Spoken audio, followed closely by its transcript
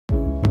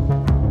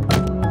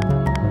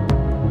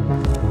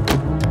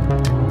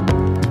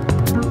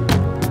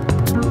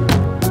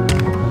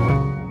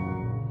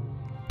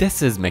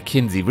This is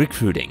McKinsey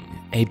Recruiting,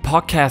 a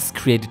podcast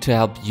created to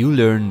help you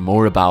learn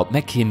more about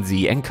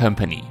McKinsey &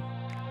 Company.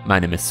 My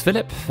name is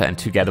Philip, and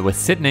together with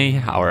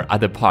Sydney, our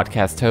other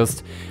podcast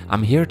host,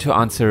 I'm here to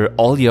answer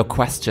all your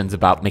questions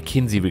about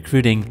McKinsey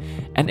Recruiting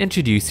and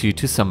introduce you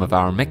to some of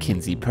our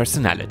McKinsey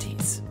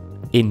personalities.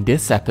 In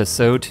this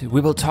episode,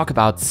 we will talk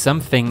about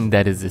something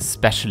that is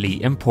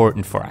especially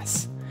important for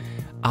us: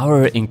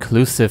 our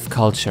inclusive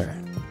culture.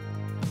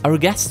 Our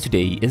guest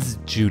today is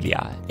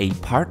Julia, a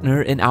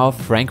partner in our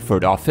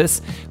Frankfurt office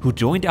who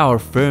joined our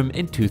firm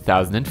in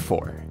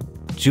 2004.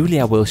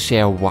 Julia will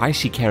share why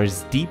she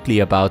cares deeply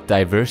about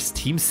diverse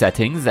team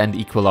settings and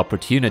equal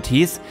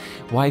opportunities,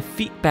 why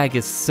feedback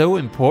is so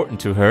important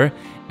to her,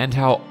 and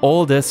how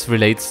all this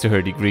relates to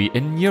her degree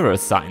in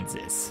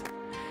neurosciences.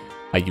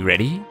 Are you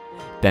ready?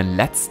 Then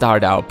let's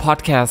start our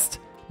podcast,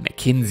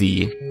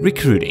 McKinsey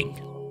Recruiting.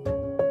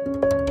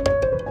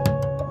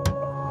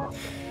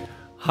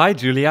 Hi,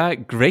 Julia.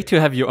 Great to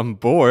have you on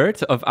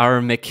board of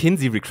our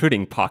McKinsey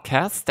Recruiting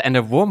Podcast, and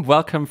a warm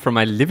welcome from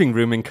my living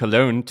room in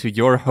Cologne to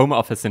your home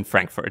office in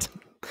Frankfurt.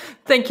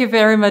 Thank you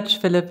very much,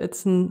 Philip.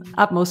 It's an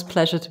utmost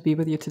pleasure to be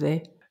with you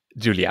today.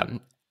 Julia,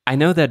 I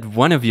know that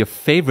one of your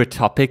favorite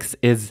topics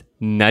is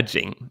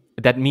nudging.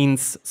 That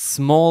means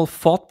small,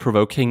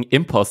 thought-provoking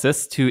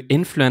impulses to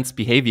influence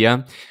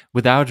behavior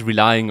without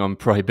relying on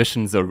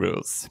prohibitions or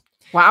rules.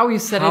 Wow, you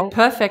said it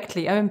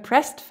perfectly. I'm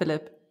impressed,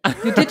 Philip.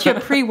 You did your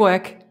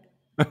pre-work.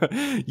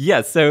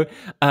 Yeah, so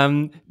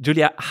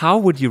Julia, how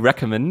would you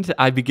recommend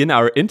I begin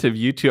our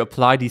interview to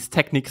apply these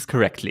techniques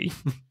correctly?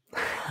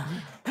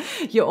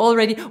 You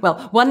already,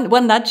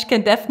 one nudge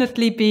can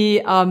definitely be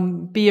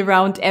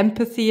around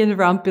empathy and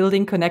around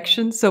building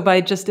connections. So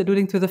by just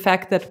alluding to the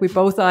fact that we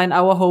both are in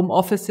our home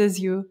offices,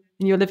 you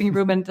in your living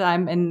room and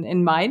I'm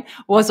in mine,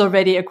 was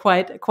already a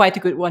quite a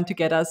good one to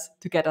get us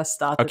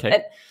started.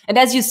 Okay. And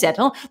as you said,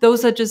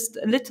 those are just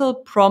little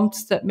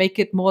prompts that make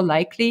it more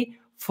likely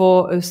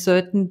for a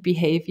certain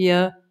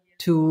behavior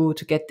to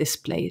get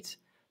displayed.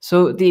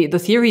 So the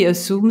theory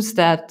assumes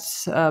that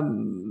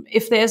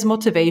if there's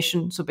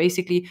motivation, so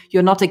basically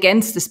you're not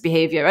against this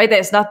behavior, right?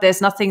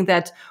 There's nothing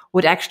that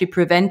would actually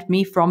prevent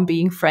me from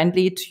being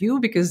friendly to you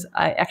because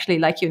I actually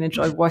like you and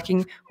enjoy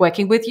working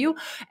with you.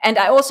 And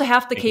I also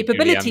have the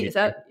capability.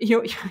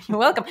 You're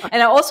welcome.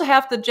 And I also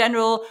have the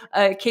general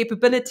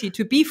capability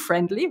to be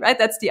friendly, right?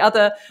 That's the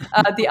other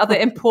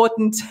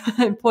important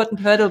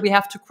hurdle we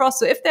have to cross.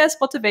 So if there's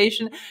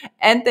motivation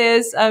and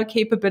there's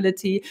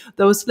capability,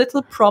 those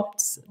little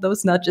prompts,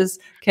 those nudges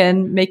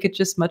can make it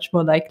just much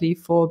more likely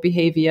for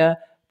behavior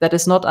that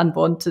is not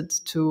unwanted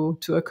to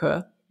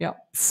occur. Yeah.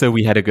 So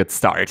we had a good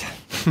start.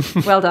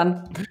 Well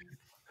done.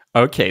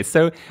 Okay,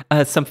 so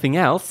something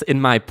else in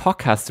my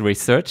podcast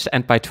research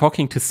and by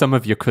talking to some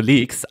of your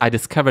colleagues, I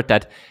discovered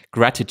that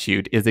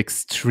gratitude is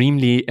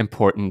extremely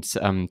important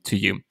to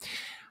you.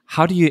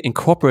 How do you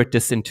incorporate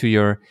this into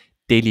your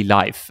daily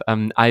life?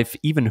 I've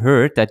even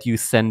heard that you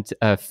send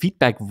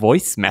feedback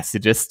voice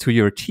messages to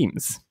your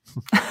teams.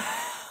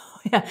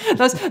 Yeah,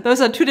 those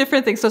are two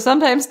different things. So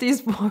sometimes these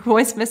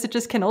voice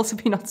messages can also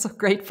be not so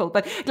grateful.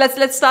 But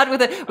let's start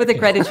with a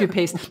gratitude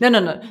piece.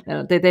 No.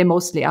 They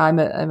mostly are.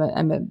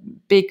 I'm a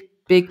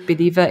big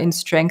believer in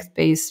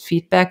strength-based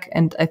feedback,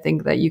 and I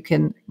think that you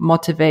can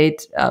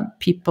motivate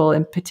people,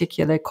 in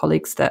particular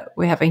colleagues that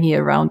we're having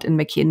here around in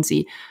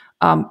McKinsey,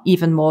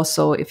 even more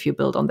so if you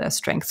build on their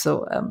strengths.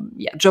 So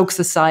jokes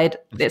aside,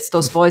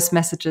 those voice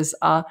messages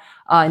are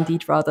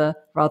indeed rather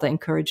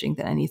encouraging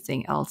than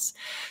anything else.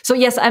 So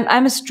yes,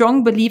 I'm a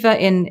strong believer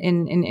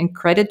in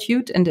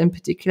gratitude, and in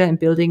particular in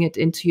building it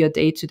into your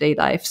day-to-day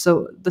life.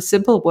 So the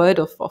simple word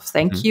of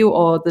thank you,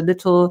 or the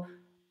little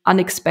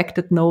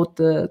unexpected note,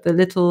 the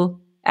little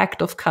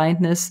act of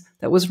kindness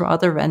that was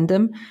rather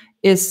random,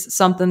 is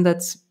something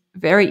that's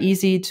very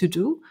easy to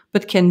do,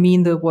 but can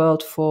mean the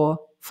world for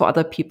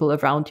other people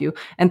around you.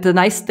 And the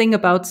nice thing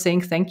about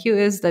saying thank you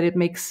is that it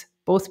makes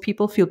both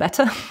people feel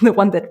better, the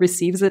one that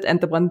receives it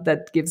and the one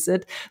that gives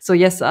it. So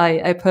yes,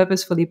 I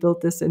purposefully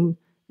built this in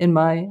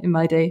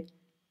my day.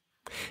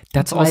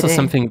 That's also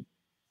something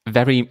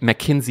very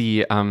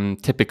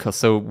McKinsey typical.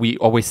 So we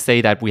always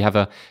say that we have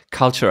a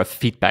culture of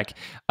feedback.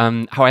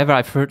 However,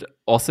 I've heard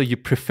also you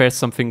prefer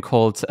something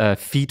called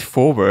feed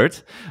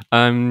forward.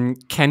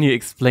 Can you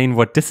explain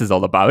what this is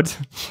all about?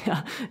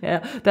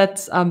 Yeah,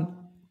 that's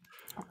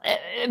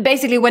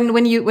basically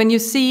when you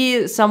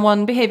see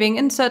someone behaving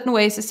in certain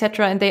ways,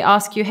 etc., and they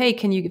ask you, hey,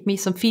 can you give me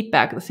some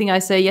feedback? The thing I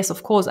say, yes,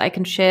 of course, I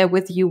can share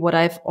with you what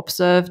I've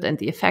observed and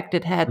the effect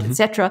it had,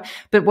 etc.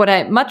 But what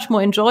I much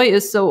more enjoy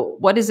is, so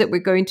what is it we're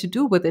going to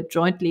do with it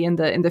jointly in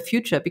the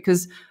future?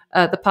 Because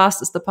the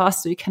past is the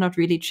past, so you cannot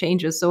really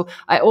change it. So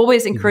I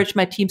always encourage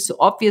my teams to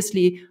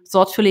obviously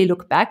thoughtfully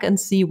look back and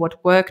see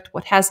what worked,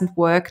 what hasn't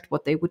worked,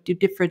 what they would do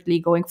differently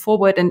going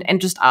forward,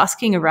 and just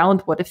asking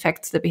around what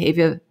effects the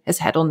behavior has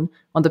had on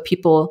the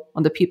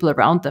people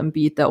around them,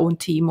 be it their own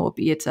team or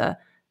be it a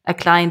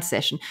client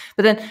session.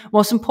 But then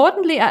most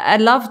importantly, I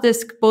love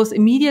this both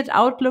immediate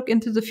outlook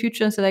into the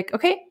future and say like,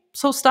 okay,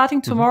 so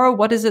starting tomorrow,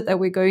 what is it that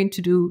we're going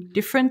to do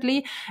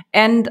differently?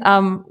 And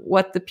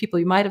what the people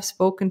you might have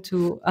spoken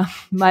to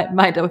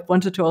might have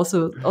wanted to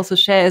also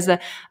share is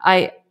that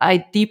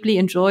I deeply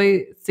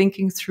enjoy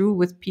thinking through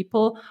with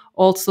people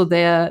also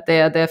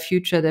their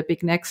future, their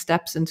big next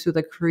steps into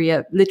the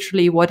career,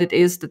 literally what it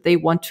is that they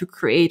want to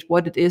create,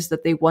 what it is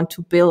that they want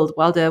to build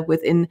while they're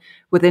within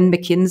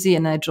McKinsey.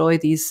 And I enjoy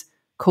these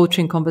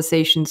coaching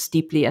conversations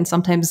deeply and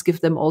sometimes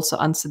give them also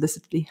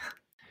unsolicitedly.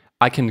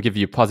 I can give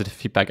you positive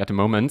feedback at the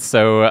moment.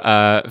 So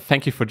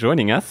thank you for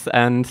joining us.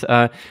 And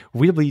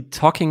we'll be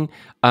talking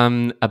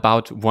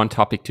about one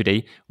topic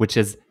today, which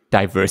is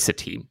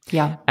diversity.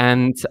 Yeah.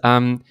 And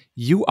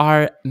you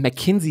are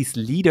McKinsey's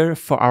leader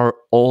for our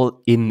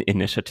All-In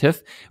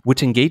initiative,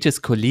 which engages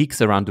colleagues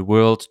around the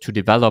world to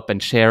develop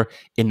and share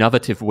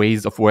innovative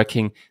ways of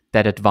working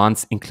that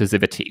advance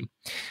inclusivity.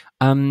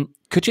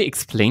 Could you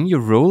explain your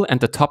role and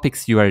the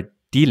topics you are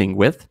dealing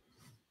with?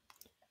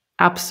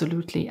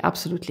 Absolutely.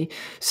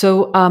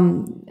 So,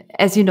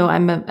 as you know,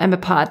 I'm a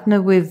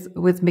partner with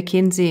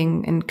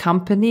McKinsey and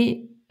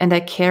Company, and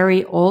I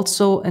carry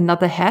also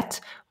another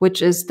hat,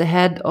 which is the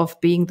head of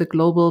being the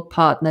global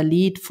partner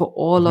lead for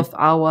all of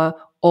our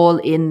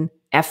all-in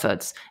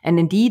efforts. And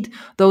indeed,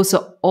 those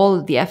are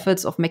all the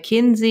efforts of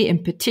McKinsey,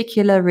 in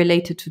particular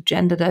related to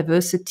gender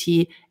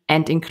diversity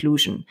and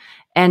inclusion.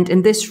 And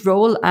in this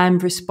role, I'm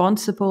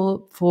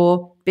responsible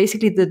for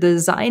basically the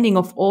designing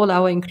of all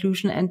our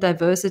inclusion and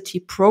diversity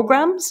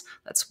programs.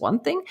 That's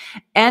one thing.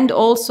 And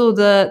also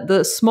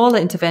the smaller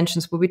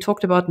interventions where we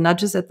talked about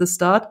nudges at the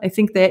start. I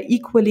think they're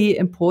equally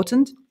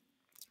important.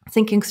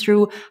 Thinking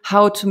through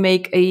how to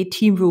make a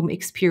team room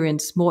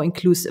experience more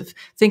inclusive,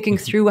 thinking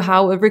through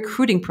how a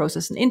recruiting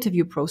process, an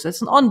interview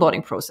process, an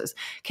onboarding process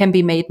can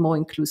be made more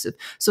inclusive.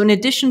 So in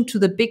addition to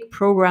the big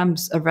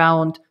programs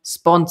around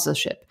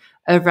sponsorship,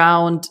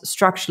 around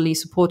structurally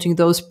supporting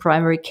those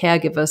primary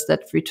caregivers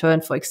that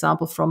return, for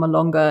example, from a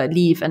longer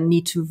leave and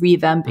need to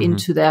revamp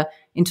into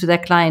their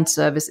client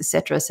service, et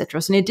cetera, et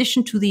cetera. So in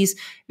addition to these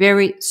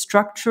very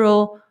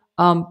structural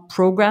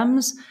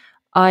programs,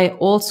 I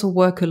also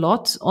work a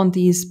lot on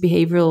these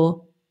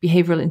behavioral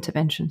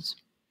interventions.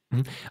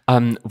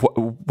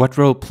 What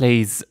role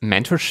plays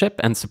mentorship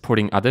and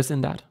supporting others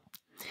in that?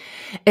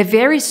 A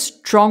very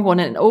strong one.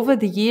 And over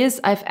the years,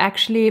 I've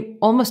actually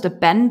almost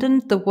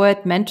abandoned the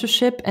word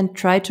mentorship and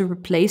tried to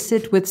replace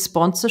it with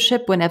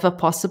sponsorship whenever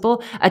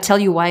possible. I tell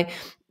you why.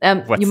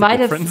 What's the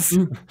difference?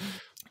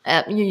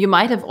 You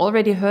might have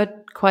already heard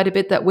quite a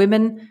bit that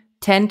women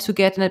tend to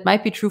get, and it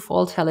might be true for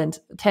all talent,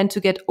 tend to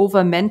get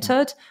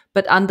over-mentored,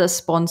 but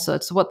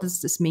under-sponsored. So what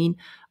does this mean?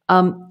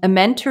 A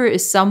mentor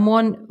is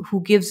someone who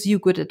gives you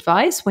good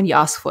advice when you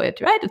ask for it,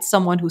 right? It's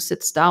someone who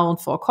sits down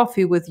for a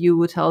coffee with you,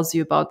 who tells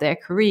you about their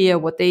career,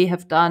 what they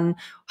have done,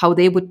 how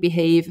they would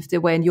behave if they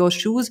were in your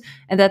shoes.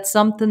 And that's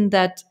something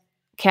that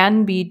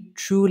can be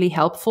truly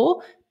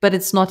helpful, but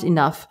it's not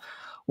enough.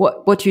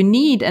 What you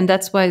need, and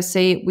that's why I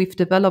say we've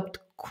developed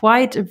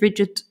quite a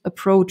rigid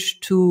approach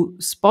to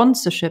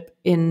sponsorship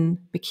in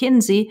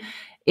McKinsey,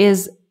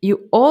 is you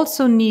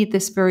also need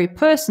this very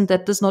person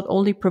that does not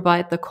only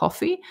provide the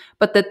coffee,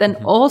 but that then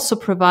also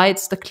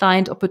provides the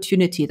client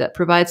opportunity, that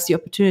provides the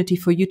opportunity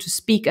for you to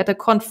speak at a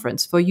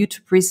conference, for you to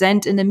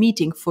present in a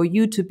meeting, for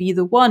you to be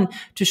the one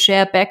to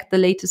share back the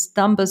latest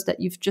numbers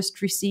that you've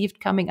just received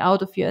coming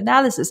out of your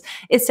analysis,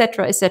 et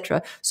cetera, et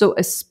cetera. So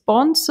a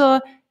sponsor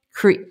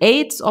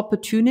creates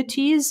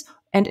opportunities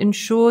and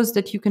ensures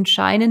that you can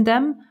shine in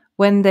them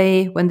when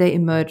they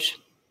emerge.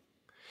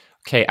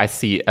 Okay, I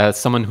see.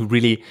 Someone who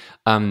really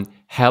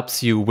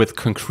helps you with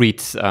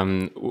concrete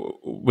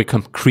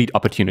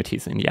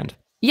opportunities in the end.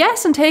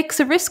 Yes, and takes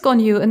a risk on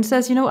you and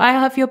says, I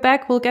have your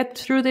back. We'll get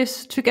through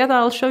this together.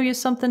 I'll show you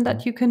something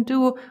that you can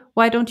do.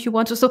 Why don't you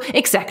want to? So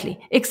exactly.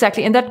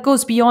 And that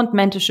goes beyond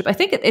mentorship. I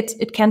think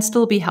it can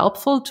still be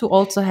helpful to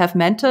also have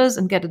mentors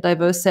and get a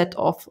diverse set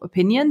of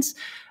opinions.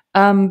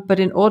 But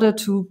in order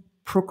to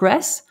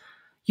progress,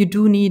 you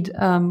do need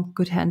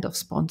good hand of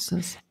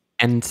sponsors.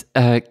 And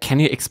can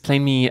you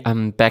explain me,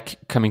 back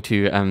coming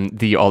to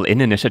the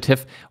All-In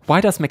initiative, why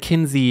does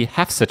McKinsey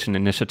have such an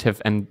initiative,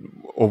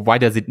 or why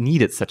does it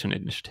need such an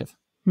initiative?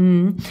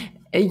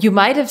 You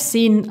might have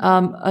seen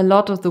a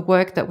lot of the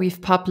work that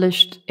we've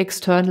published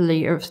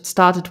externally, or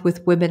started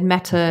with Women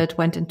Matter, it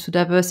went into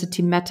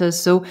Diversity Matters.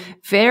 So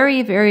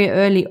very, very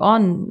early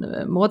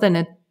on, more than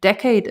a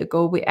decade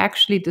ago, we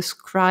actually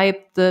described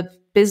the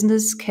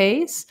business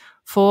case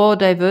for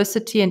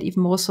diversity and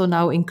even more so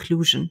now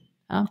inclusion.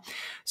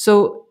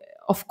 So,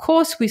 of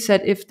course, we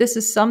said if this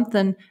is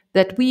something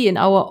that we in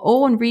our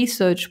own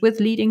research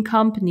with leading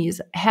companies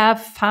have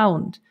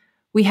found,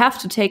 we have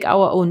to take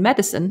our own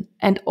medicine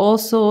and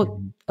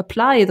also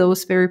apply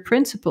those very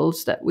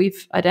principles that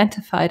we've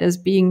identified as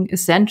being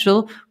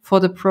essential for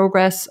the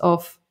progress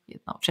of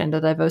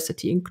gender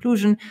diversity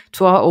inclusion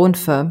to our own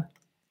firm.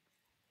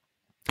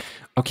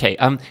 Okay,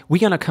 we're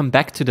going to come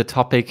back to the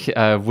topic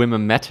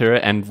Women Matter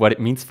and what it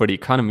means for the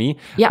economy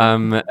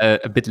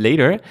a bit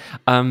later.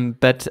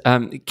 But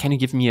can you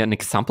give me an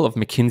example of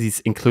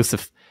McKinsey's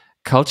inclusive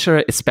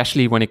culture,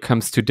 especially when it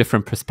comes to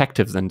different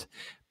perspectives and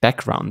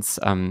backgrounds?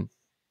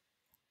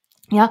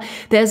 Yeah,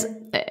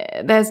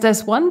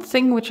 there's one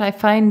thing which I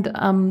find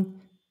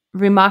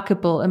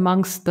remarkable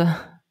amongst the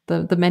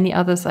many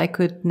others I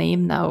could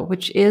name now,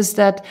 which is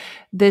that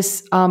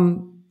this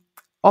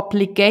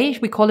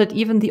obligation, we call it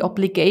even the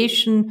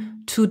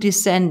obligation to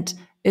dissent,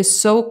 is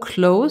so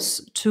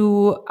close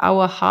to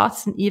our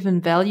hearts and even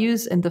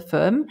values in the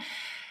firm.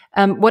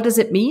 What does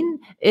it mean?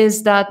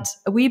 Is that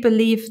we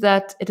believe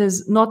that it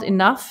is not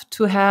enough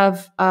to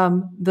have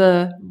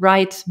the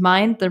right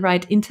mind, the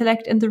right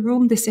intellect in the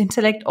room. This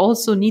intellect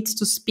also needs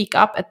to speak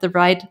up at the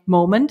right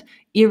moment,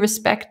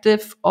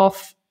 irrespective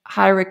of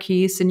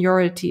hierarchy,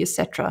 seniority,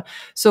 etc.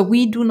 So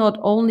we do not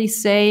only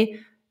say,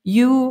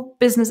 you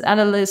business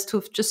analyst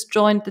who've just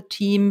joined the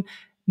team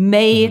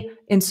may,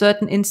 in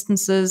certain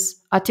instances,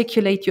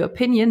 articulate your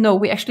opinion. No,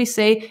 we actually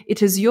say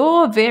it is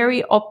your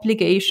very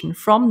obligation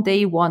from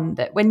day one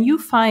that when you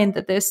find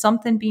that there's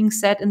something being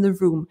said in the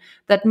room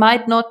that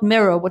might not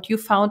mirror what you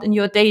found in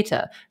your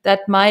data,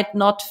 that might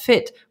not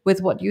fit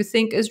with what you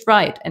think is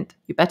right, and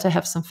you better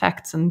have some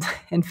facts and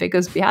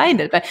figures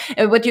behind it, but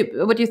what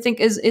you think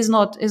is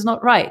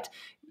not right,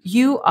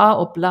 you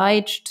are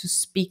obliged to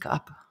speak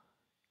up.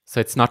 So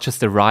it's not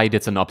just a right,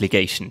 it's an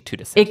obligation to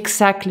this.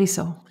 Exactly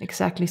so.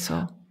 Exactly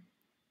so.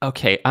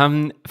 Okay,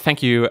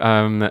 thank you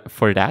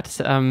for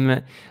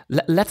that.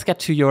 Let's get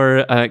to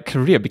your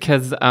career,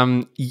 because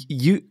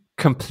you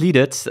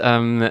completed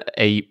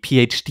a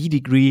PhD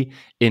degree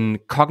in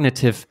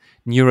cognitive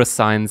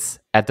neuroscience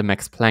at the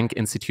Max Planck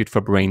Institute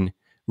for Brain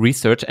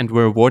Research and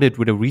were awarded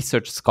with a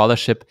research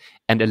scholarship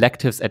and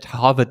electives at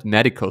Harvard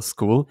Medical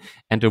School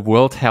and the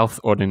World Health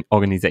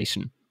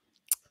Organization.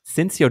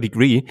 Since your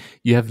degree,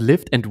 you have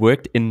lived and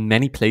worked in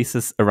many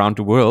places around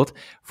the world.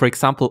 For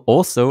example,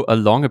 also a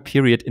longer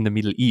period in the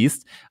Middle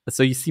East.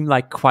 So you seem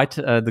like quite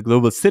the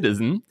global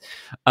citizen.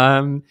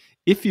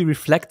 If you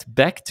reflect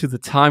back to the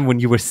time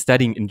when you were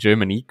studying in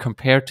Germany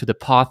compared to the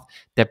path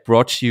that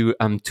brought you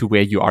to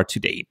where you are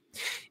today,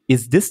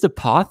 is this the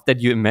path that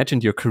you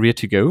imagined your career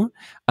to go,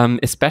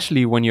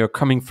 especially when you're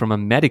coming from a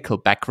medical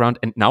background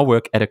and now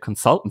work at a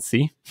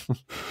consultancy?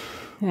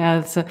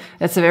 Yeah,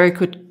 that's a very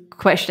good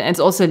question. And it's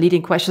also a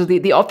leading question.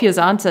 The obvious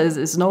answer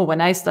is no.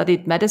 When I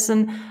studied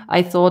medicine,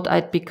 I thought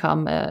I'd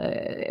become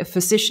a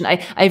physician.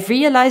 I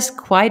realized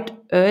quite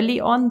early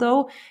on,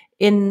 though,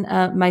 in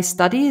my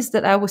studies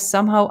that I was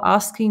somehow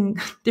asking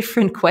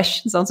different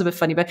questions. Sounds a bit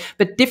funny, but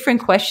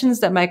different questions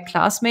than my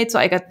classmates. So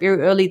I got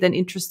very early then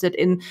interested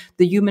in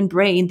the human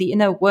brain, the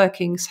inner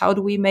workings. How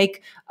do we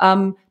make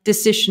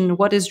decision?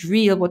 What is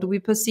real? What do we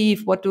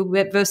perceive?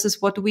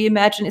 Versus what do we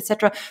imagine,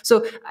 etc.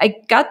 So I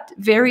got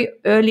very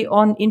early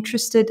on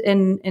interested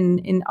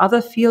in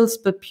other fields,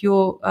 but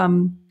pure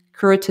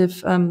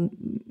curative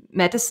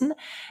medicine.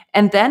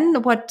 And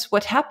then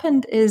what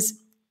happened is,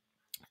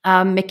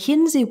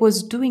 McKinsey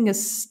was doing a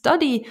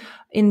study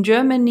in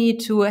Germany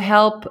to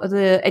help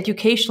the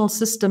educational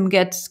system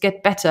get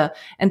better.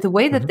 And the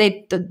way that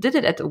they did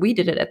it, we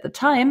did it at the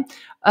time,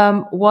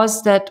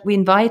 was that we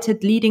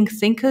invited leading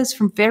thinkers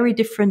from very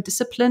different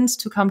disciplines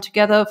to come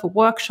together for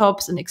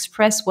workshops and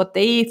express what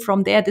they,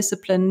 from their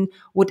discipline,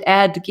 would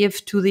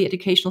give to the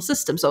educational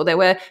system. So there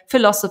were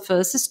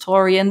philosophers,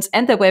 historians,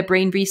 and there were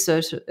brain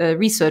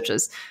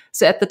researchers.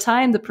 So at the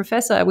time, the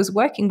professor I was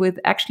working with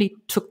actually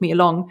took me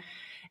along.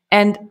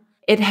 And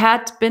it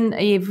had been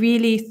a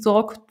really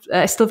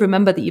I still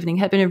remember the evening,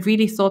 had been a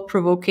really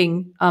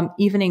thought-provoking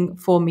evening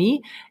for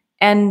me.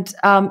 And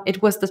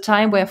it was the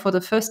time where I, for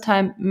the first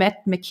time,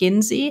 met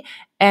McKinsey.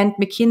 And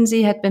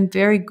McKinsey had been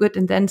very good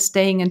in then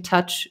staying in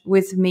touch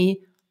with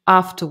me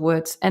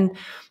afterwards. And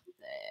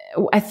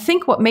I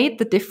think what made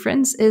the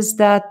difference is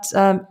that,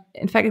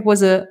 in fact, it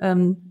was a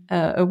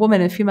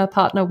woman, a female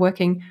partner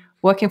working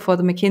for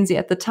the McKinsey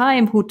at the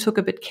time, who took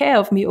a bit care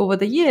of me over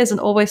the years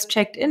and always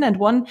checked in. And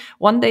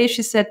one day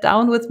she sat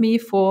down with me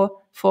for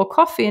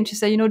coffee and she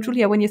said,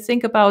 Julia, when you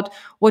think about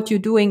what you're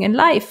doing in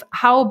life,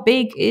 how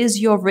big is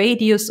your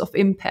radius of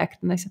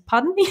impact? And I said,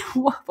 pardon me,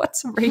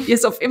 what's a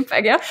radius of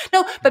impact? Yeah,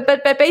 no,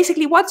 but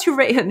basically, what's your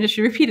radius? And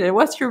she repeated it,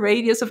 what's your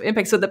radius of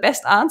impact? So the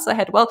best answer I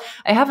had, well,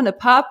 I have an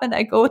apartment,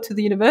 I go to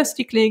the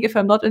university clinic. If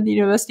I'm not in the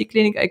university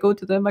clinic, I go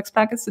to the Max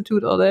Planck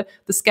Institute or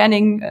the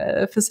scanning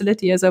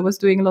facility, as I was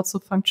doing lots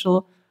of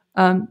functional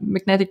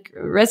magnetic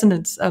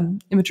resonance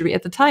imagery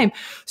at the time.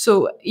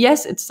 So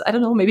yes, it's, I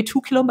don't know, maybe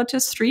 2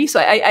 kilometers, 3. So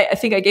I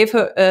think I gave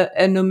her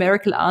a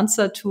numerical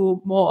answer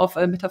to more of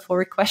a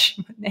metaphoric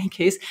question. In any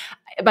case,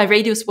 my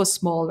radius was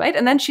small, right?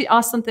 And then she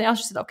asked something else.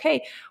 She said,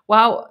 okay,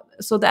 wow,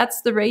 so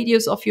that's the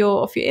radius of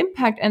your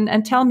impact.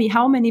 And tell me,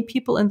 how many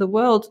people in the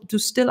world do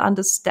still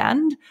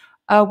understand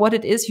what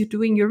it is you're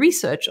doing your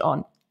research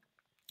on?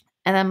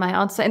 And then my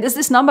answer, and is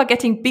this number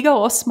getting bigger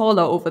or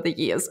smaller over the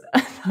years?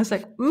 I was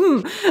like,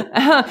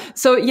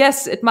 So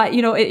yes, it might,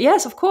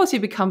 yes, of course,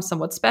 you become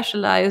somewhat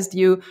specialized.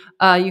 You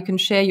can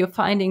share your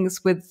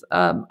findings with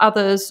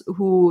others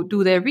who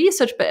do their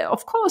research, but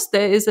of course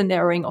there is a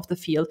narrowing of the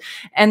field.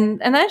 And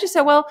then she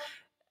said, well,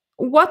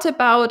 what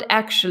about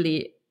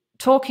actually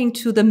talking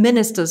to the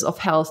ministers of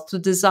health to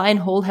design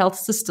whole health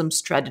system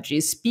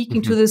strategies,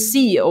 speaking to the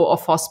CEO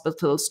of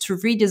hospitals to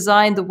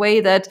redesign the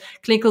way that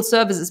clinical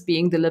service is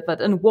being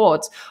delivered in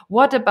wards?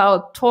 What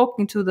about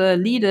talking to the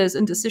leaders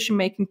in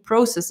decision-making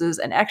processes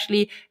and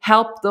actually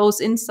help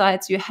those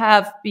insights you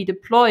have be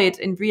deployed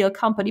in real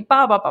company?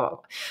 Blah, blah, blah, blah.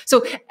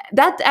 So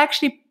that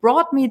actually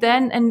brought me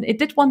then, and it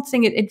did one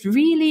thing, it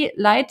really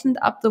lightened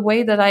up the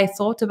way that I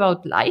thought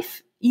about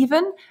life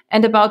even,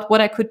 and about what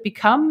I could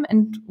become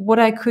and what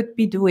I could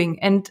be doing.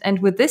 And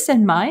with this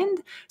in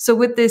mind, so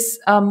with this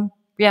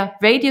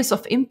radius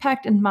of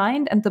impact in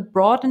mind and the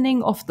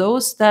broadening of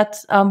those that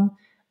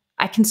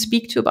I can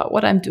speak to about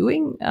what I'm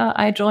doing,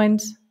 I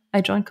joined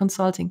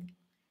consulting.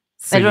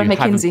 So I joined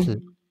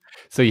McKinsey.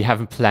 So you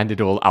haven't planned it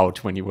all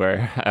out when you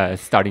were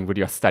starting with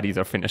your studies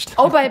or finished?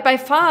 Oh, by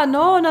far,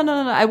 no.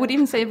 I would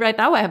even say right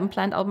now I haven't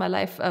planned out my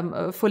life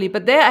fully.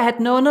 But there I had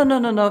no.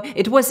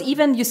 It was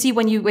even, you see,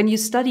 when you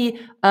study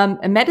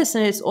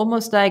medicine, it's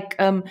almost like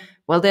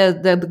they're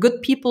the good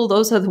people.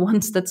 Those are the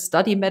ones that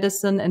study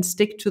medicine and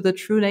stick to the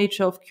true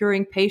nature of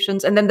curing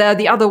patients. And then there are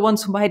the other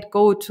ones who might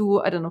go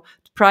to, I don't know,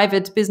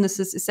 private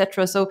businesses,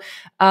 etc. So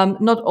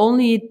not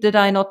only did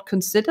I not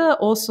consider,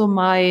 also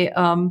my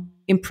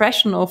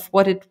impression of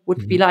what it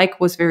would be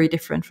like was very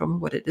different from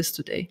what it is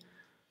today.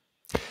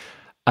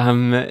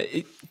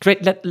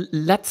 Great.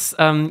 Let's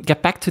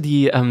get back to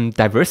the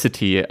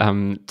diversity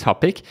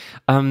topic.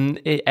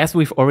 As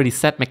we've already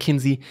said,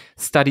 McKinsey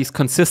studies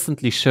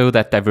consistently show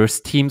that diverse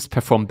teams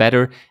perform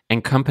better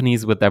and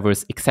companies with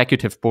diverse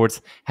executive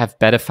boards have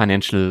better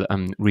financial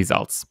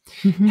results.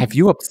 Have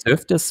you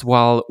observed this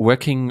while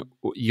working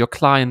your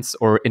clients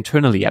or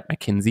internally at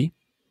McKinsey?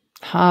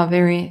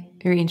 Very,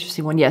 very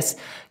interesting one. Yes.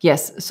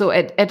 So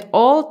at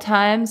all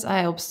times, I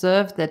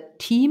observe that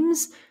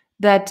teams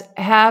that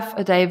have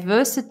a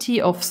diversity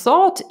of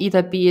thought,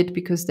 either be it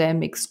because they're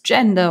mixed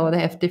gender or they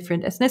have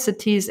different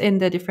ethnicities in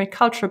their different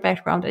cultural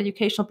background,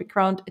 educational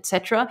background,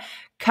 etc.,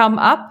 come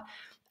up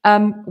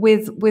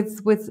with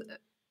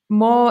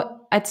more,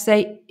 I'd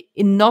say,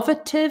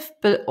 innovative,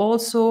 but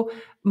also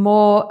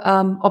more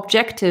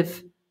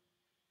objective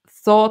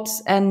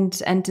thoughts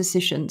and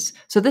decisions.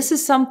 So this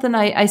is something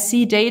I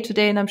see day to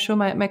day, and I'm sure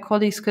my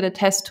colleagues could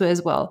attest to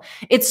as well.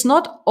 It's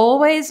not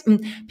always,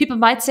 people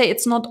might say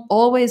it's not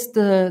always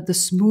the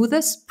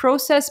smoothest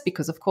process,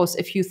 because of course,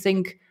 if you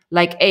think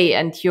like A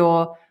and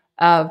your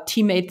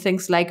teammate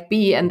thinks like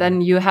B, and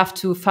then you have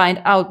to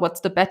find out what's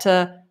the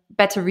better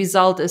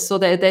result is. So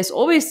there's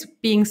always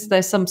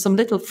there's some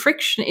little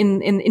friction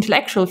in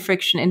intellectual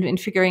friction in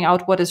figuring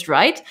out what is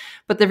right,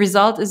 but the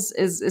result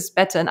is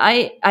better. And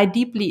I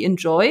deeply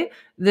enjoy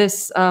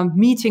this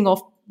meeting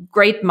of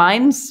great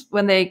minds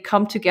when they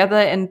come together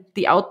and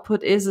the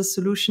output is a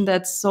solution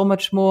that's so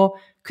much more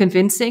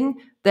convincing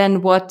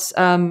than what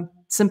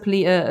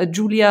simply a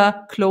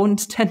Julia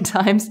cloned 10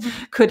 times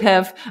could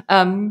have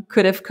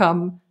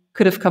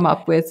come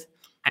up with.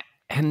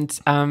 And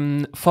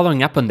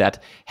following up on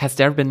that, has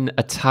there been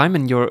a time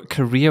in your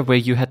career where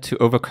you had to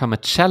overcome a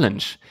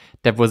challenge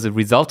that was a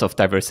result of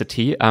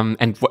diversity?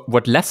 And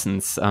what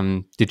lessons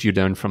did you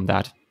learn from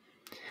that?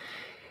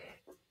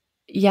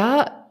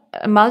 Yeah,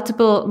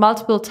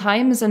 multiple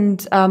times,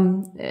 and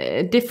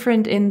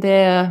different in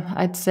their,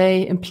 I'd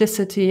say,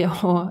 implicity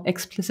or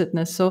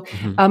explicitness. So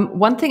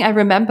one thing I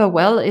remember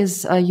well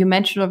is you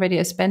mentioned already,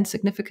 I spent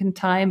significant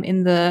time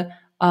in the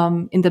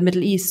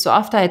Middle East. So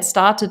after I had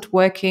started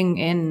working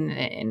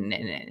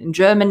in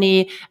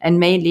Germany and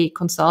mainly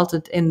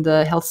consulted in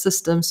the health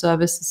system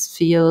services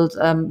field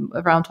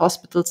around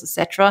hospitals,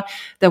 etc.,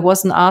 there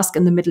was an ask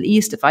in the Middle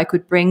East if I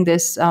could bring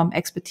this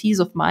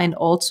expertise of mine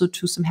also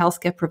to some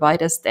healthcare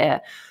providers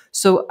there.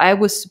 So I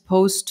was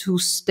supposed to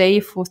stay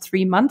for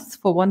 3 months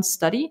for one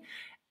study.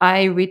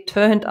 I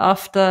returned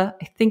after,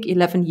 I think,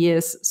 11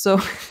 years. So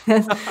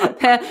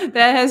there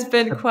has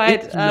been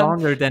quite a bit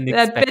longer than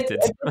expected.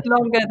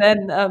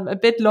 A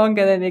bit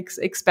longer than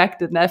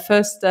expected. And at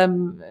first,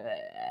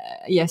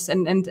 yes,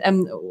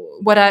 and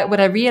what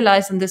I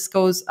realized, and this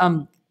goes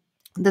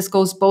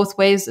both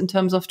ways in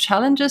terms of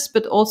challenges,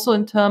 but also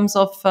in terms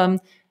of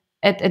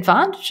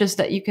advantages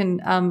that you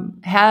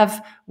can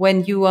have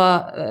when you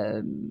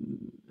are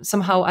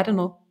somehow, I don't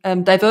know,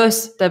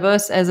 diverse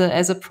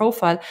as a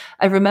profile.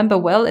 I remember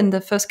well in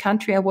the first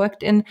country I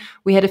worked in,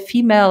 we had a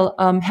female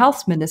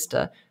health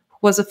minister who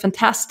was a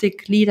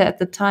fantastic leader at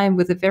the time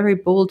with a very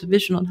bold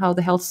vision on how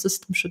the health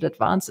system should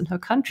advance in her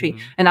country.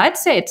 And I'd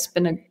say it's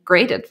been a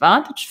great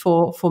advantage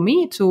for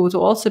me to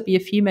also be a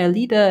female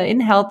leader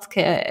in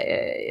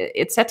healthcare,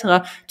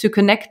 etc., to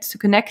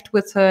connect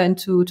with her and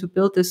to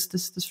build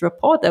this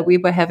rapport that we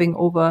were having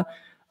over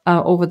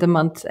the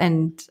month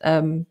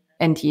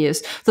and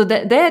years. So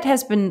that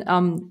has been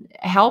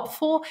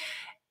helpful.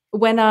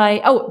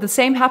 the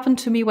same happened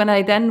to me when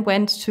I then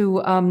went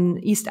to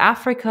East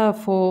Africa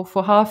for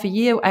half a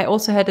year. I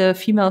also had a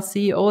female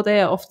CEO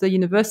there of the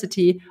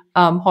university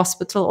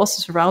hospital,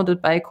 also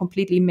surrounded by a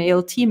completely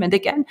male team. And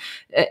again,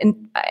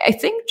 and I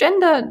think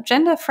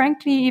gender,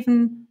 frankly,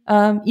 even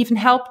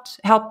helped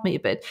me a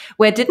bit.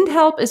 Where it didn't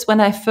help is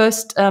when I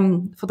first,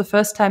 for the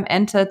first time,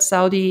 entered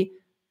Saudi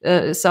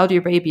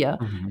Arabia.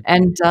 Mm-hmm.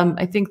 And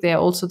I think there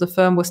also the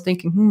firm was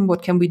thinking,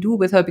 what can we do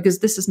with her? Because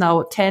this is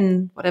now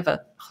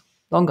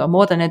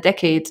more than a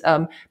decade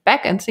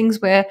back, and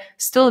things were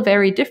still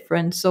very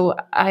different. So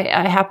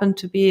I happened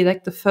to be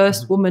like the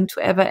first Mm-hmm. woman to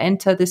ever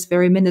enter this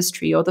very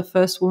ministry, or the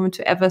first woman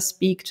to ever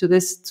speak to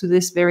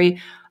this very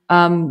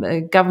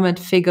government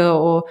figure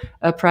or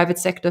a private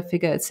sector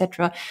figure,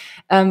 etc.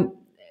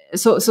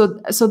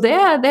 So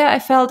there I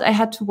felt I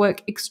had to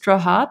work extra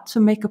hard to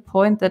make a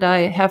point that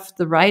I have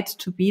the right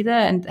to be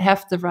there and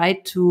have the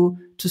right to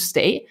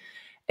stay.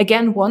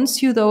 Again,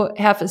 once you though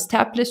have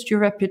established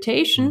your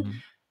reputation, Mm-hmm.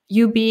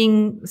 you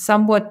being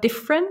somewhat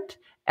different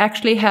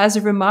actually has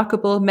a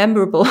remarkable,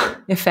 memorable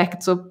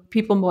effect. So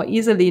people more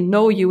easily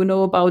know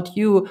about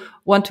you,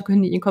 want to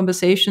continue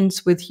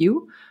conversations with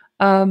you.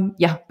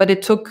 But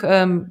it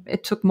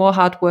took more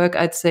hard work,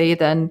 I'd say,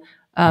 than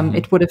Mm-hmm.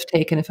 it would have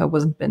taken if I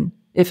wouldn't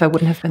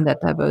have been that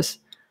diverse.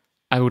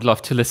 I would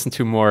love to listen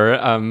to more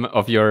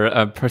of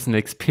your personal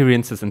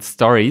experiences and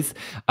stories.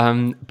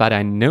 But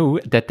I know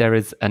that there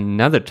is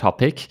another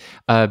topic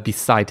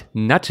beside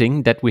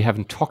nudging that we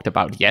haven't talked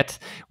about yet,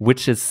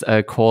 which is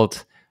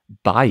called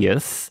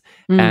bias.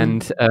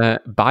 And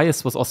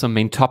bias was also a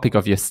main topic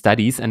of your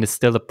studies and is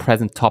still a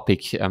present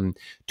topic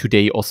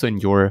today, also in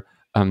your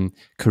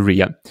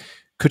career.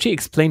 Could you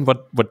explain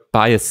what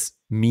bias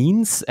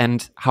means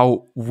and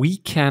how we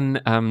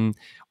can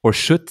or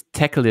should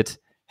tackle it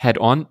head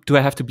on? Do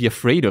I have to be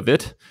afraid of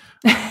it?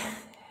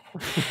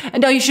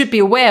 No, you should be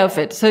aware of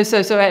it. So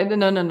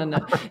no.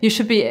 You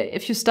should be.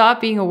 If you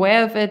start being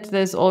aware of it,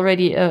 there's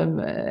already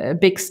a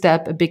big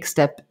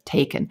step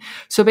taken.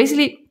 So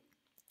basically,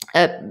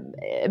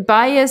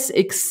 bias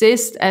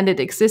exists, and it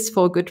exists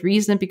for a good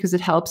reason, because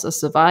it helps us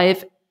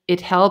survive.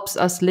 It helps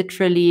us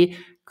literally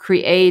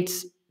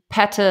create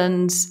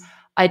patterns,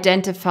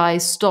 identify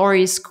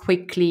stories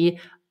quickly,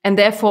 and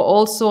therefore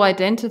also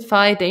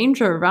identify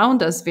danger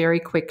around us very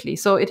quickly.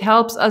 So it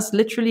helps us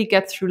literally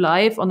get through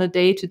life on a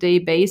day-to-day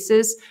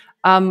basis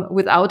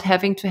without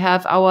having to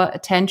have our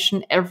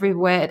attention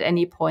everywhere at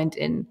any point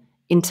in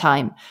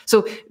time.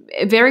 So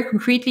very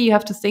concretely, you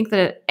have to think that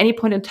at any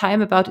point in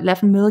time, about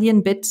 11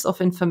 million bits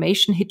of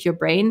information hit your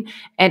brain,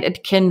 and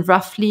it can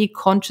roughly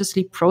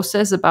consciously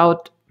process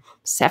about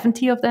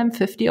 70 of them,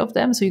 50 of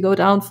them. So you go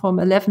down from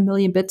 11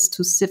 million bits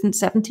to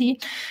 70.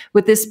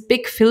 With this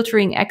big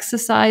filtering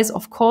exercise,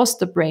 of course,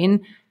 the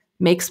brain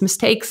makes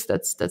mistakes.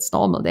 That's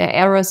normal. There are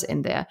errors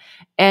in there.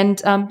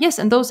 And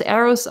and those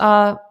errors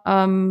are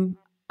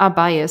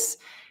bias.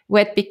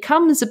 Where it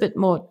becomes a bit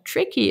more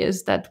tricky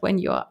is that when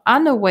you're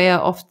unaware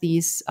of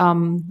these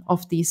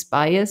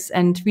bias,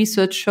 and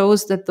research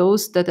shows that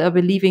those that are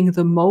believing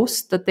the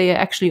most that they are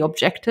actually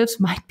objectives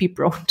might be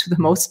prone to the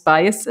most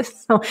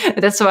biases. So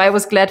that's why I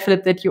was glad,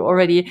 Philip, that you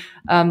already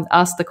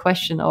asked the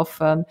question of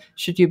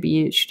should you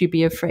be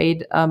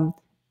afraid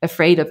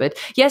of it?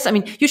 Yes, I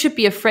mean, you should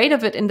be afraid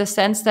of it in the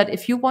sense that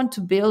if you want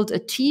to build a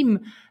team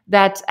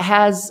that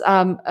has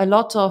a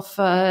lot of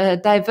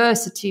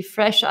diversity,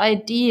 fresh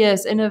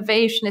ideas,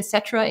 innovation,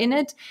 etc. in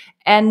it,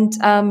 and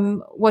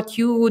what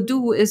you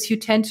do is you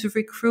tend to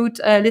recruit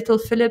little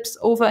Philips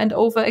over and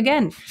over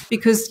again,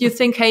 because you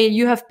think, hey,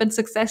 you have been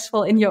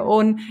successful in your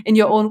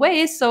own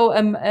way, so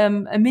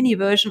a mini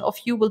version of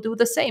you will do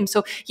the same.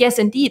 So yes,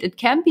 indeed, it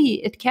can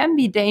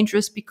be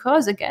dangerous,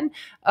 because again,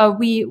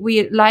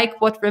 we like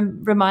what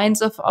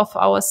reminds of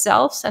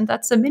ourselves, and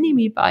that's a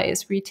mini-me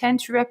bias. We tend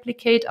to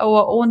replicate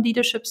our own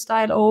leadership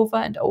style over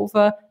and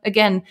over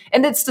again,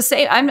 and it's the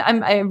same.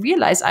 I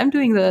realize I'm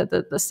doing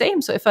the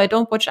same. So if I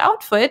don't watch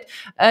out for it,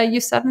 you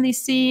suddenly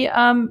see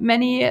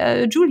many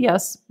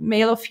Julias,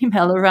 male or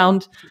female,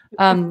 around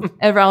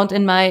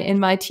in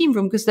my team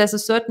room, because there's a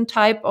certain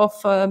type of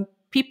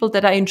people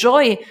that I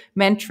enjoy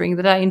mentoring,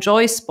 that I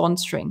enjoy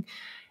sponsoring.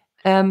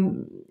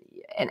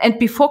 And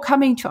before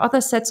coming to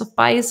other sets of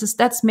biases,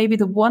 that's maybe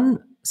the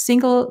one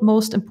single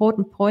most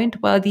important point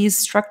why these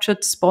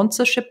structured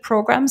sponsorship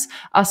programs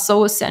are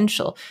so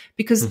essential.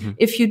 Because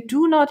if you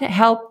do not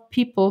help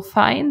people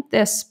find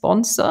their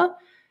sponsor,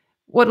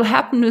 what will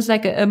happen is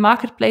like a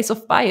marketplace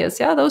of bias.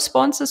 Yeah, those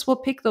sponsors will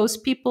pick those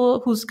people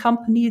whose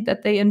company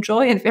that they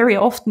enjoy, and very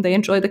often they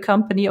enjoy the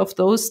company of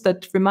those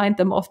that remind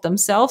them of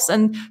themselves.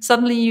 And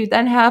suddenly you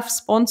then have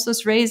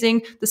sponsors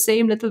raising the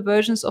same little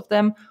versions of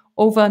them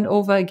over and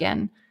over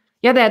again.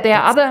 Yeah, there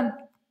are other.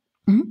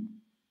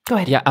 Go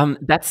ahead. Yeah,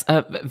 that's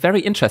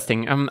very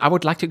interesting. I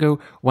would like to go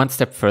one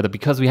step further,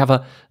 because we have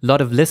a lot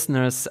of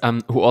listeners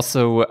who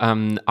also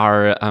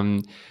are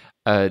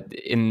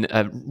in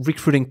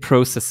recruiting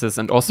processes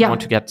and also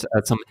want to get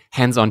some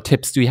hands-on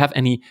tips. Do you have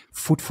any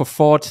food for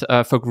thought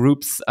for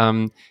groups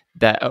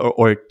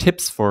or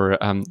tips for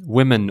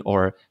women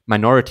or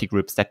minority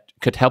groups that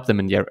could help them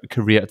in their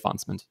career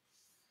advancement?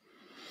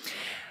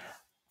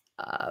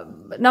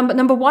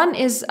 Number one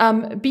is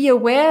be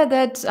aware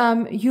that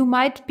you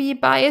might be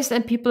biased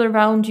and people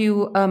around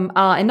you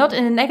are, and not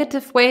in a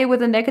negative way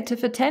with a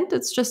negative intent.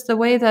 It's just the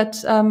way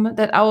that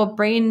that our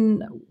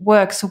brain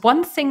works. So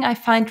one thing I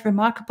find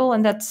remarkable,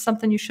 and that's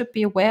something you should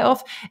be aware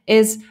of,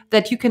 is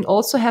that you can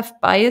also have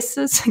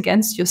biases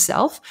against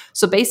yourself.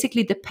 So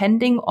basically,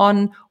 depending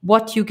on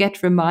what you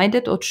get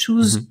reminded or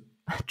choose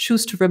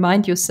to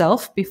remind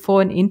yourself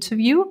before an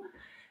interview,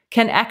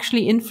 can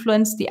actually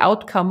influence the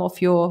outcome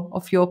of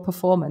your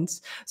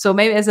performance. So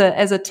maybe as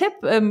a tip,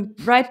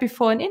 right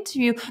before an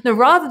interview,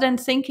 rather than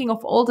thinking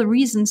of all the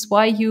reasons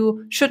why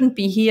you shouldn't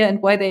be here and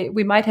why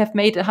we might have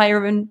made a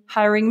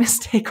hiring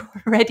mistake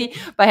already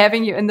by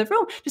having you in the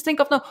room, just think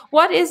of,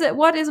 what is it?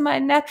 What is my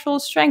natural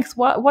strength?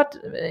 What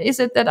is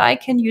it that I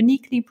can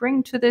uniquely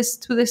bring to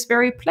this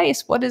very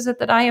place? What is it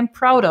that I am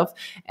proud of?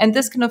 And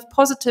this kind of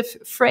positive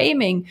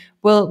framing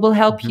will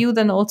help you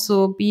then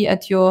also be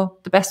at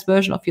the best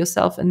version of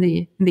yourself in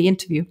the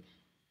interview.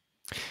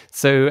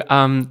 So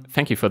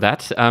thank you for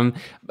that.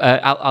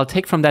 I'll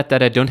take from that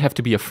I don't have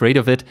to be afraid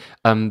of it,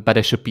 but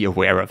I should be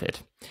aware of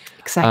it.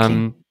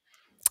 Exactly.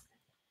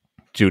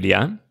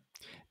 Julia,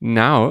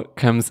 now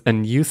comes a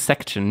new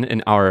section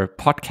in our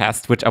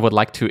podcast, which I would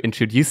like to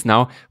introduce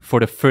now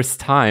for the first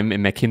time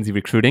in McKinsey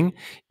Recruiting.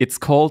 It's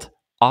called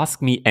Ask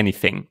Me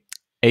Anything.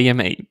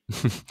 AMA.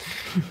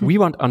 We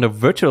went on the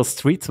virtual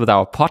streets with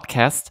our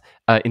podcast,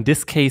 in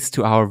this case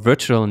to our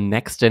virtual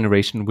Next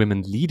Generation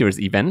Women Leaders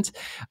event,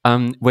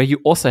 where you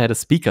also had a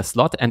speaker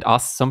slot and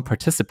asked some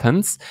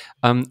participants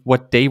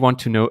what they want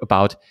to know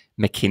about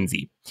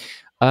McKinsey.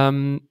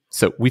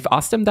 So we've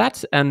asked them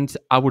that, and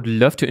I would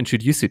love to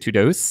introduce you to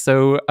those.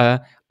 So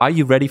are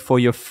you ready for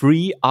your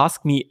free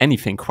Ask Me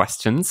Anything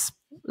questions?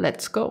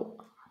 Let's go.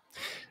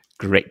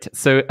 Great.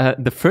 So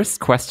the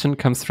first question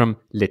comes from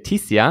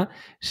Leticia.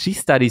 She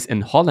studies in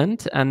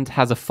Holland and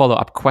has a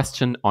follow-up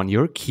question on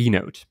your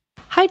keynote.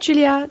 Hi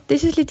Julia,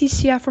 this is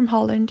Leticia from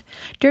Holland.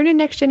 During the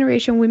Next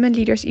Generation Women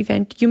Leaders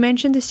event, you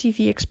mentioned the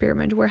CV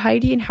experiment where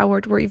Heidi and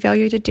Howard were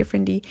evaluated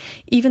differently,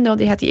 even though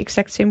they had the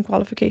exact same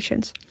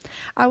qualifications.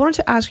 I wanted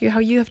to ask you how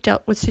you have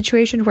dealt with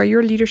situations where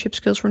your leadership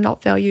skills were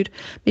not valued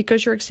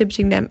because you're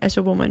exhibiting them as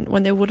a woman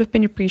when they would have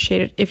been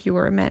appreciated if you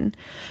were a man.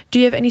 Do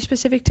you have any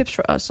specific tips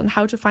for us on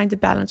how to find the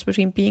balance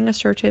between being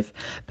assertive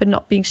but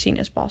not being seen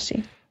as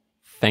bossy?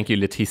 Thank you,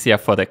 Leticia,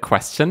 for the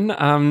question.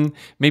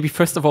 Maybe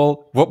first of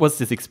all, what was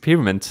this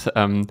experiment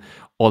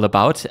all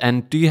about?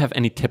 And do you have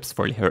any tips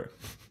for her?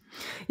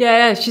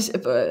 Yeah, she's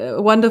a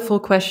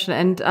wonderful question.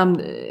 And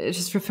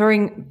just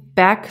referring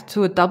back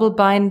to a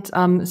double-bind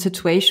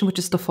situation, which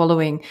is the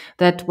following,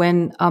 that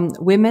when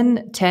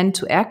women tend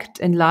to act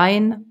in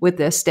line with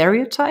their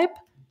stereotype,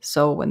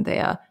 so when they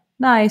are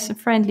nice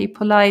and friendly,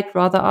 polite,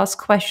 rather ask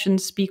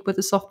questions, speak with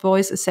a soft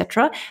voice,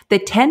 etc., they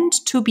tend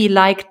to be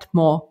liked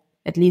more,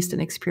 at least in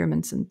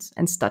experiments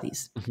and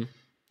studies. Mm-hmm.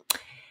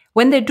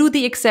 When they do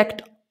the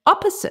exact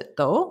opposite,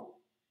 though,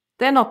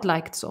 they're not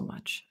liked so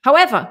much.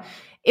 However,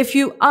 if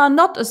you are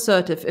not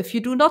assertive, if you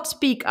do not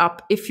speak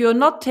up, if you're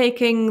not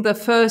taking the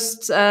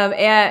first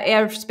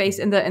airspace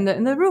in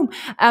the room,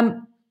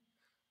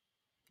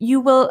 you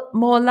will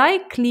more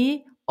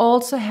likely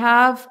also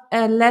have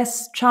a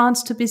less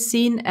chance to be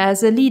seen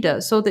as a leader.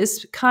 So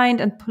this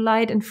kind and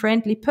polite and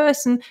friendly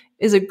person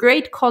is a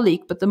great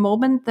colleague, but the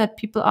moment that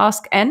people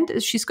ask, and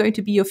is she's going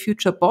to be your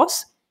future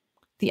boss,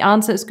 the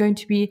answer is going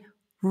to be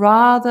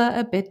rather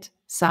a bit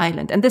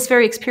silent. And this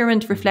very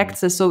experiment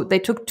reflects this. So they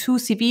took two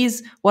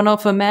CVs, one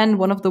of a man,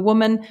 one of the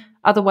woman.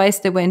 Otherwise,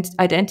 they went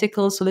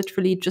identical. So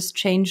literally just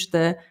changed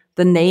the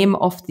name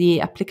of the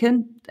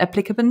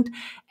applicant,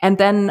 and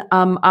then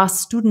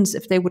asked students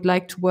if they would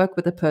like to work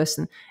with a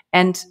person.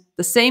 And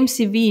the same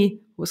CV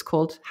was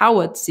called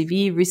Howard's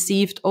CV,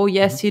 received, oh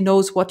yes, he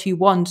knows what he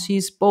wants.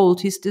 He's bold,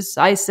 he's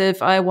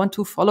decisive. I want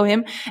to follow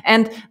him.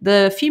 And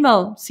the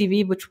female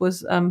CV, which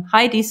was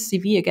Heidi's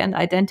CV, again,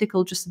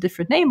 identical, just a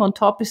different name on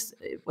top, is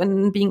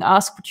when being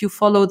asked, would you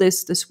follow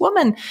this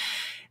woman?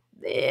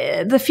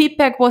 The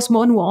feedback was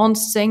more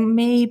nuanced, saying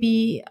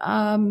maybe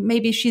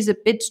she's a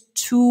bit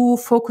too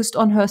focused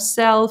on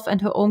herself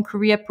and her own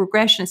career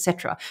progression,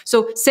 etc.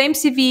 So same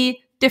CV,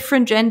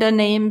 different gender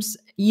names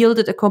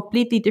yielded a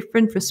completely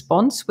different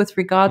response with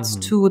regards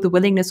to the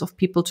willingness of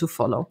people to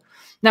follow.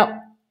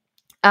 Now,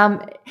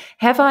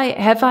 have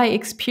I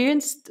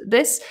experienced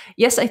this?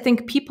 Yes, I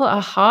think people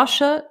are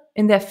harsher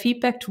in their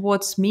feedback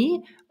towards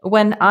me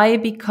when I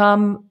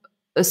become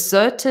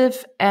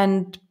assertive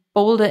and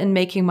bolder in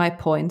making my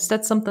points.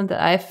 That's something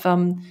that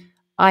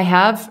I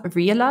have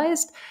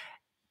realized,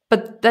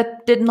 but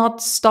that did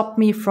not stop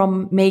me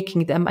from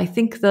making them. I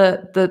think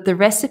the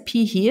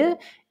recipe here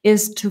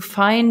is to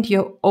find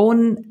your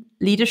own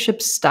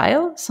leadership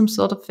style, some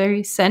sort of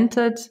very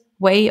centered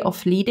way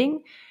of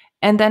leading,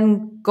 and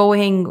then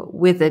going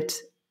with it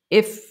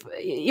if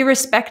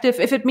irrespective,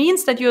 if it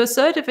means that you're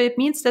assertive, it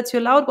means that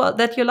you're loud,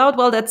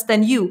 well, that's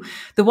then you.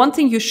 The one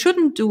thing you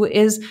shouldn't do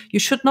is you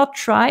should not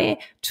try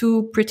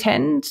to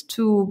pretend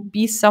to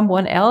be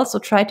someone else, or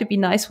try to be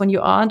nice when you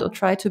aren't, or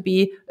try to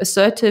be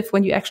assertive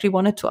when you actually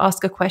wanted to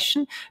ask a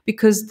question,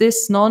 because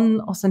this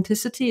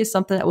non-authenticity is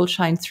something that will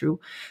shine through.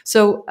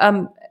 So,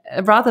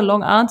 a rather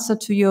long answer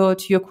to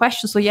your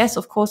question. So yes,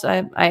 of course,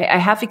 I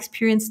have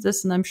experienced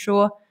this, and I'm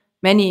sure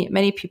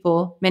many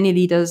people, many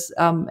leaders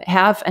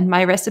have. And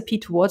my recipe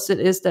towards it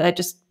is that I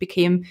just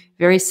became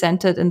very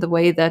centered in the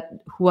way that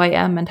who I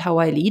am and how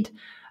I lead,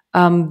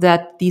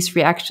 that these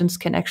reactions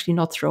can actually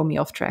not throw me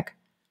off track.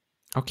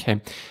 Okay.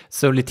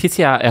 So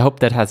Leticia, I hope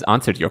that has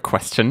answered your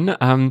question.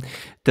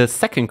 The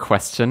second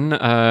question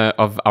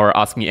of our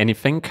Ask Me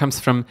Anything comes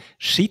from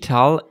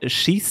Sheetal.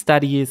 She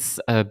studies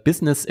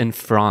business in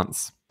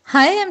France.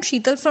 Hi, I'm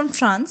Sheetal from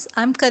France.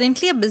 I'm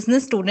currently a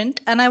business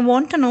student and I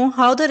want to know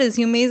how the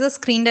resumes are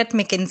screened at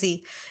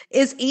McKinsey.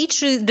 Is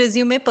each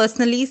resume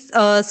personally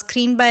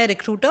screened by a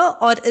recruiter,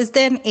 or is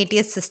there an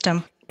ATS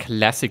system?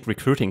 Classic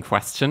recruiting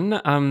question.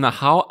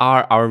 How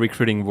are our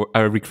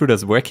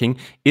recruiters working?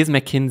 Is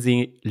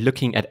McKinsey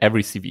looking at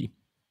every CV?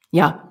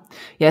 Yeah.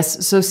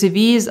 Yes. So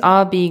CVs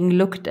are being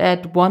looked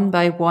at one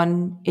by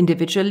one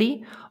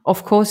individually.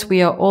 Of course,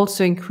 we are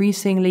also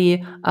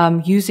increasingly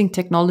using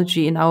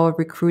technology in our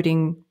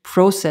recruiting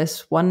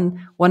process. One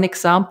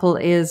example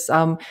is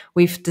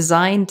we've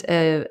designed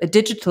a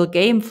digital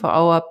game for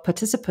our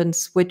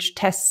participants, which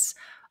tests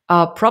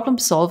problem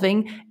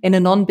solving in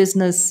a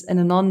non-business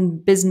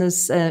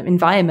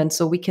environment.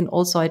 So we can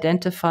also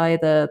identify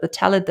the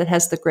talent that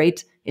has the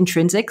great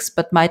intrinsics,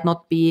 but might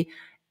not be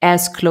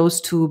as close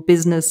to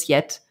business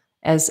yet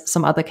as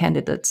some other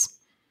candidates.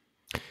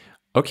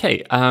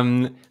 Okay,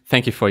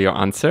 thank you for your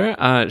answer.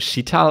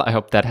 Sheetal, I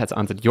hope that has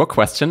answered your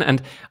question.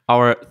 And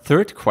our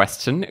third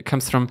question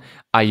comes from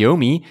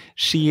Ayomi.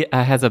 She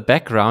has a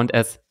background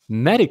as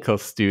medical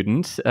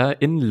student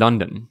in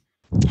London.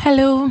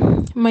 Hello,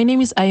 my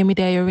name is Ayomi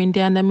Dayorinde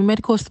and I'm a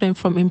medical student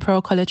from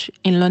Imperial College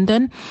in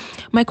London.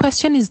 My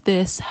question is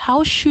this: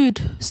 how should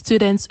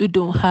students who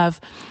don't have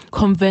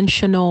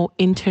conventional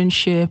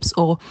internships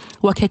or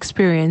work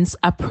experience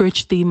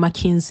approach the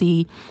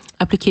McKinsey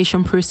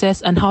application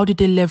process, and how do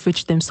they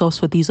leverage themselves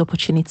for these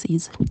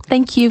opportunities?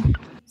 Thank you.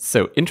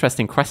 So,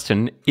 interesting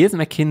question. Is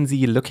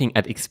McKinsey looking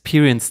at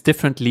experience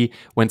differently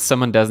when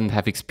someone doesn't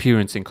have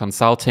experience in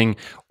consulting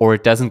or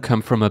doesn't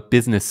come from a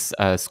business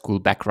school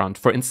background,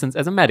 for instance,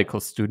 as a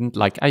medical student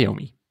like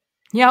Ayomi?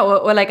 Yeah,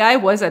 or like I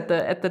was at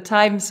the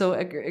time. So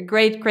a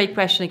great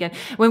question again.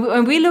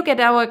 When we look at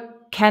our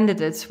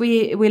candidates,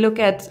 we look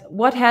at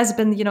what has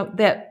been,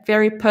 their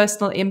very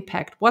personal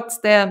impact. What's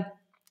their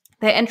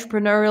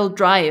entrepreneurial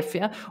drive,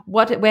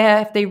 where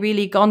have they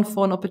really gone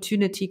for an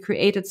opportunity,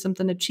 created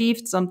something,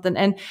 achieved something,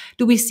 and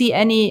do we see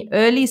any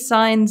early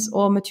signs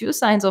or mature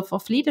signs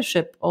of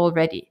leadership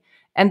already?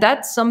 And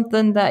that's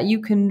something that you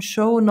can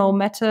show no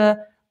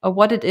matter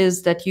what it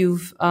is that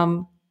you've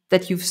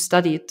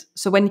studied.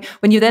 So when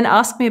you then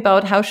ask me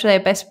about how should I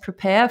best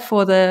prepare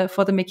for the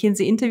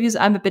McKinsey interviews,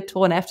 I'm a bit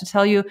torn. I have to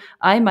tell you,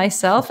 I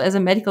myself, as a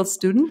medical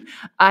student,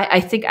 I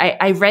think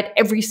I read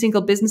every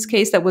single business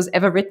case that was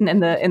ever written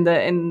in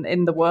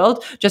the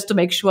world, just to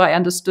make sure I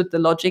understood the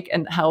logic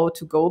and how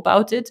to go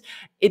about it.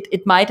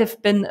 It might have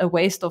been a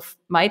waste of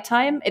my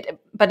time,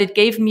 but it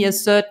gave me a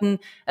certain,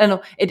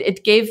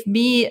 it gave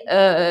me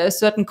a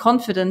certain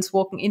confidence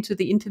walking into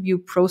the interview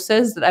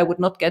process that I would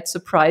not get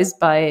surprised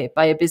by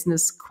a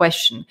business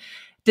question.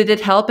 Did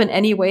it help in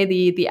any way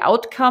the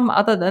outcome?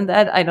 Other than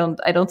that, I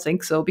don't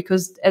think so,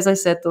 because as I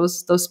said,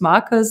 those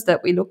markers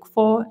that we look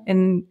for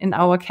in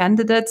our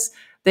candidates,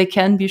 they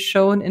can be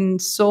shown in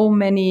so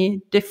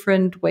many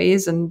different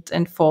ways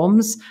and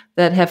forms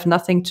that have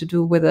nothing to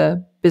do with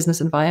a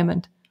business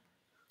environment.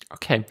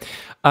 Okay.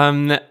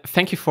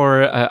 Thank you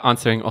for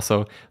answering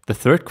also the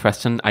third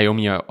question,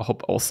 Ayomi. I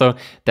hope also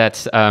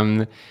that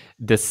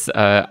this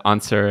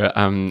answer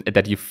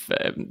that you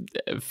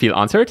feel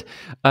answered.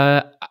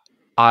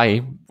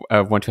 I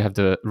want to have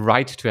the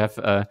right to have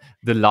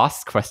the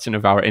last question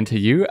of our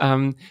interview.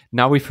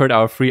 Now we've heard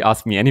our 3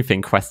 Ask Me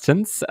Anything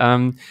questions.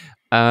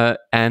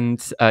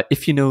 And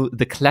if you know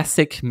the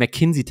classic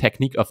McKinsey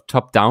technique of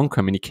top-down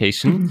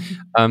communication,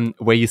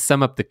 where you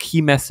sum up the key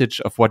message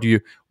of what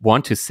you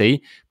want to say,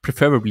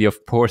 preferably,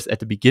 of course, at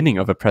the beginning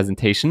of a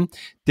presentation,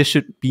 this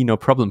should be no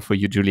problem for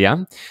you,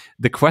 Julia.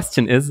 The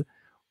question is,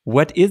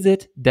 what is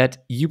it that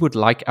you would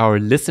like our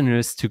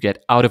listeners to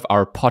get out of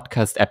our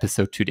podcast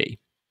episode today?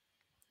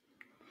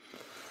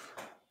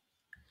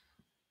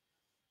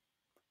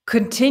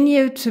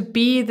 Continue to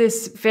be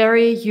this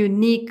very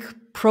unique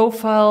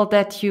profile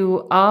that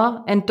you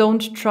are, and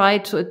don't try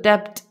to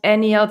adapt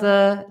any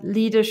other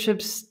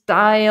leadership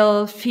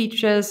style,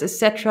 features,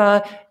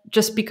 etc.,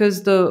 just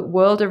because the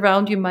world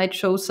around you might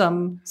show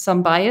some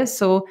bias.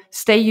 So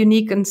stay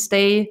unique and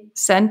stay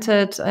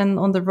centered and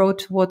on the road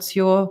towards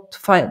to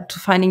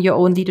finding your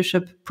own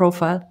leadership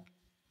profile.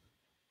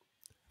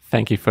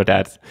 Thank you for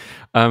that.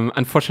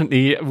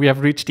 Unfortunately, we have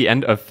reached the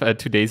end of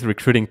today's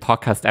recruiting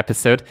podcast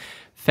episode.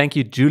 Thank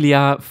you,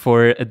 Julia,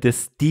 for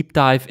this deep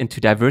dive into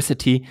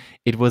diversity.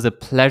 It was a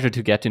pleasure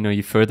to get to know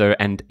you further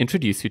and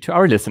introduce you to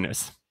our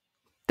listeners.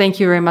 Thank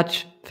you very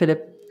much,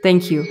 Philip.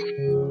 Thank you.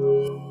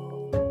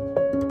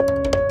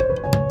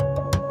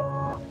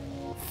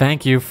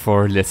 Thank you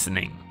for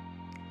listening.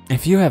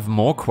 If you have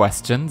more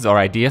questions or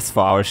ideas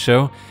for our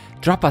show,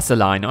 drop us a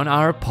line on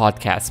our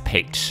podcast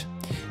page,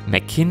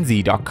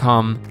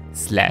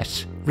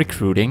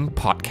 mckinsey.com/recruiting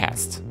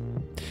podcast.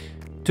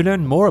 To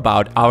learn more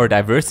about our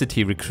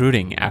diversity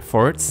recruiting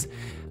efforts,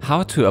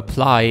 how to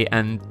apply,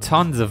 and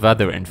tons of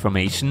other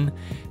information,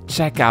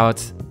 check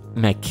out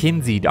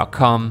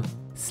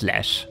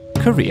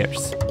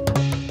mckinsey.com/careers.